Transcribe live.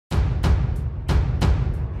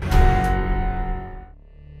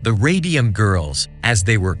The Radium Girls, as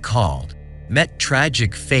they were called, met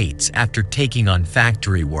tragic fates after taking on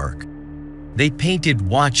factory work. They painted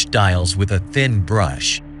watch dials with a thin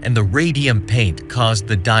brush, and the radium paint caused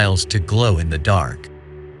the dials to glow in the dark.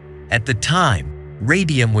 At the time,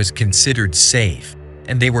 radium was considered safe,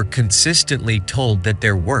 and they were consistently told that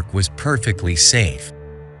their work was perfectly safe.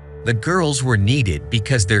 The girls were needed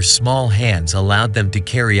because their small hands allowed them to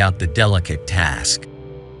carry out the delicate task.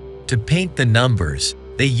 To paint the numbers,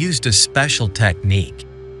 they used a special technique.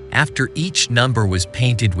 After each number was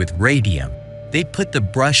painted with radium, they put the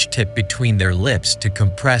brush tip between their lips to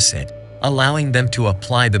compress it, allowing them to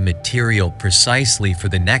apply the material precisely for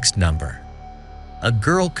the next number. A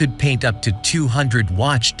girl could paint up to 200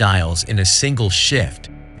 watch dials in a single shift,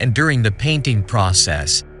 and during the painting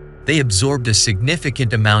process, they absorbed a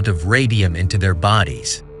significant amount of radium into their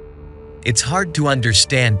bodies. It's hard to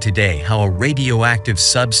understand today how a radioactive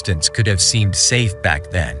substance could have seemed safe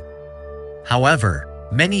back then. However,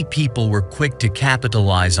 many people were quick to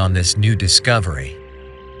capitalize on this new discovery.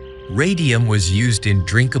 Radium was used in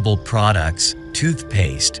drinkable products,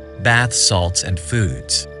 toothpaste, bath salts, and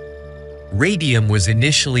foods. Radium was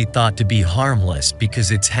initially thought to be harmless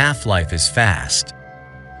because its half-life is fast.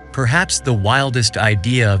 Perhaps the wildest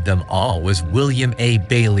idea of them all was William A.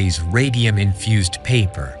 Bailey's radium-infused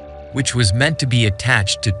paper, which was meant to be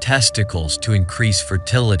attached to testicles to increase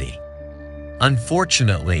fertility.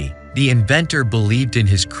 Unfortunately, the inventor believed in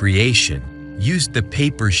his creation, used the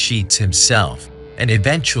paper sheets himself, and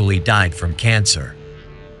eventually died from cancer.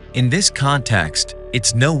 In this context,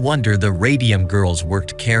 it's no wonder the Radium Girls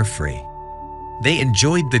worked carefree. They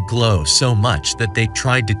enjoyed the glow so much that they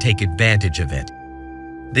tried to take advantage of it.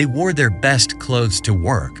 They wore their best clothes to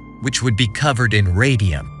work, which would be covered in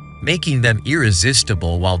radium, making them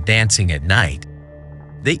irresistible while dancing at night.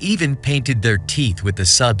 They even painted their teeth with the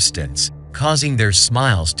substance, causing their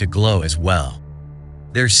smiles to glow as well.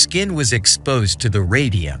 Their skin was exposed to the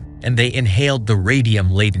radium, and they inhaled the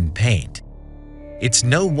radium-laden paint. It's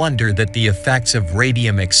no wonder that the effects of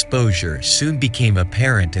radium exposure soon became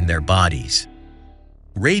apparent in their bodies.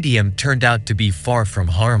 Radium turned out to be far from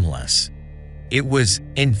harmless. It was,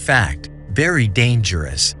 in fact, very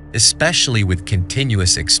dangerous, especially with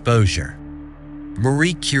continuous exposure.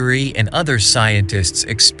 Marie Curie and other scientists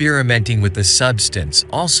experimenting with the substance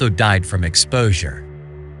also died from exposure.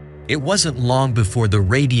 It wasn't long before the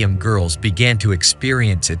Radium Girls began to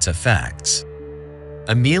experience its effects.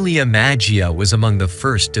 Amelia Maggia was among the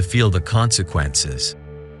first to feel the consequences.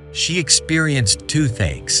 She experienced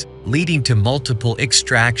toothaches, leading to multiple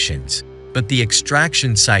extractions, but the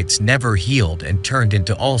extraction sites never healed and turned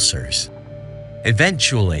into ulcers.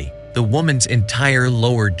 Eventually, the woman's entire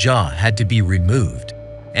lower jaw had to be removed,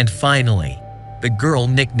 and finally, the girl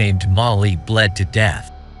nicknamed Molly bled to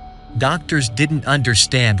death. Doctors didn't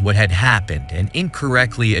understand what had happened and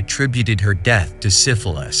incorrectly attributed her death to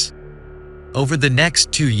syphilis. Over the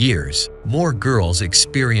next 2 years, more girls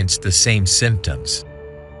experienced the same symptoms.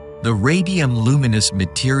 The Radium Luminous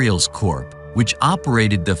Materials Corp., which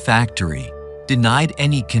operated the factory, denied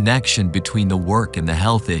any connection between the work and the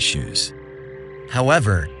health issues.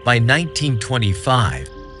 However, by 1925,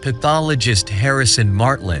 pathologist Harrison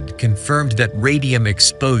Martland confirmed that radium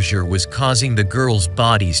exposure was causing the girls'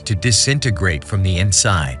 bodies to disintegrate from the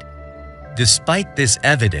inside. Despite this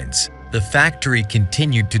evidence, the factory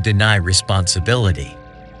continued to deny responsibility.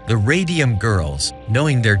 The Radium Girls,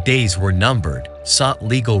 knowing their days were numbered, sought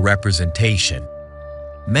legal representation.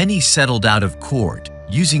 Many settled out of court,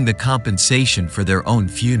 using the compensation for their own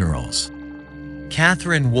funerals.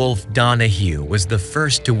 Catherine Wolfe Donahue was the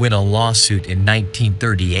first to win a lawsuit in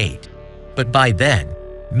 1938, but by then,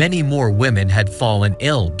 many more women had fallen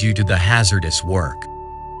ill due to the hazardous work.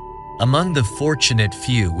 Among the fortunate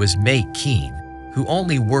few was May Keene, who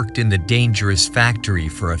only worked in the dangerous factory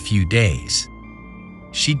for a few days.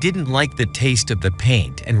 She didn't like the taste of the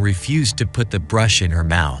paint and refused to put the brush in her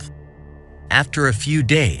mouth. After a few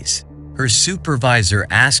days, her supervisor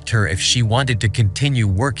asked her if she wanted to continue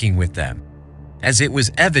working with them, as it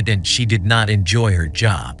was evident she did not enjoy her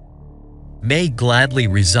job. May gladly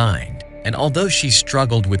resigned, and although she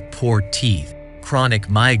struggled with poor teeth, chronic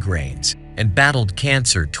migraines, and battled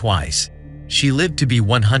cancer twice, she lived to be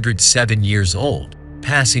 107 years old,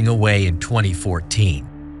 passing away in 2014.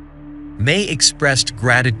 May expressed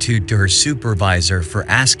gratitude to her supervisor for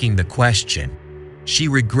asking the question. She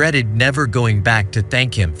regretted never going back to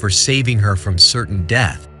thank him for saving her from certain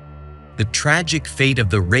death. The tragic fate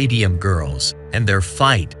of the Radium Girls and their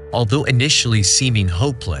fight, although initially seeming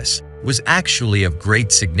hopeless, was actually of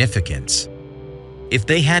great significance. If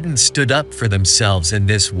they hadn't stood up for themselves in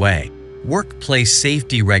this way, workplace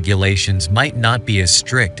safety regulations might not be as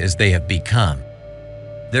strict as they have become.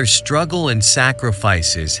 Their struggle and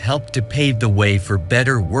sacrifices helped to pave the way for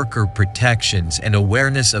better worker protections and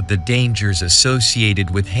awareness of the dangers associated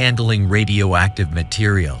with handling radioactive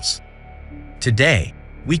materials. Today,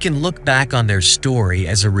 we can look back on their story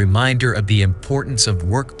as a reminder of the importance of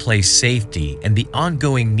workplace safety and the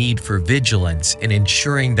ongoing need for vigilance in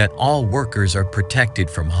ensuring that all workers are protected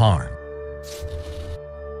from harm.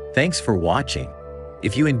 Thanks for watching.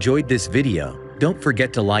 If you enjoyed this video, don't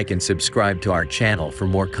forget to like and subscribe to our channel for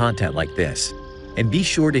more content like this. And be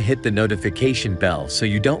sure to hit the notification bell so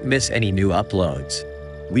you don't miss any new uploads.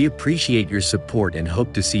 We appreciate your support and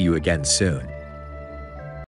hope to see you again soon.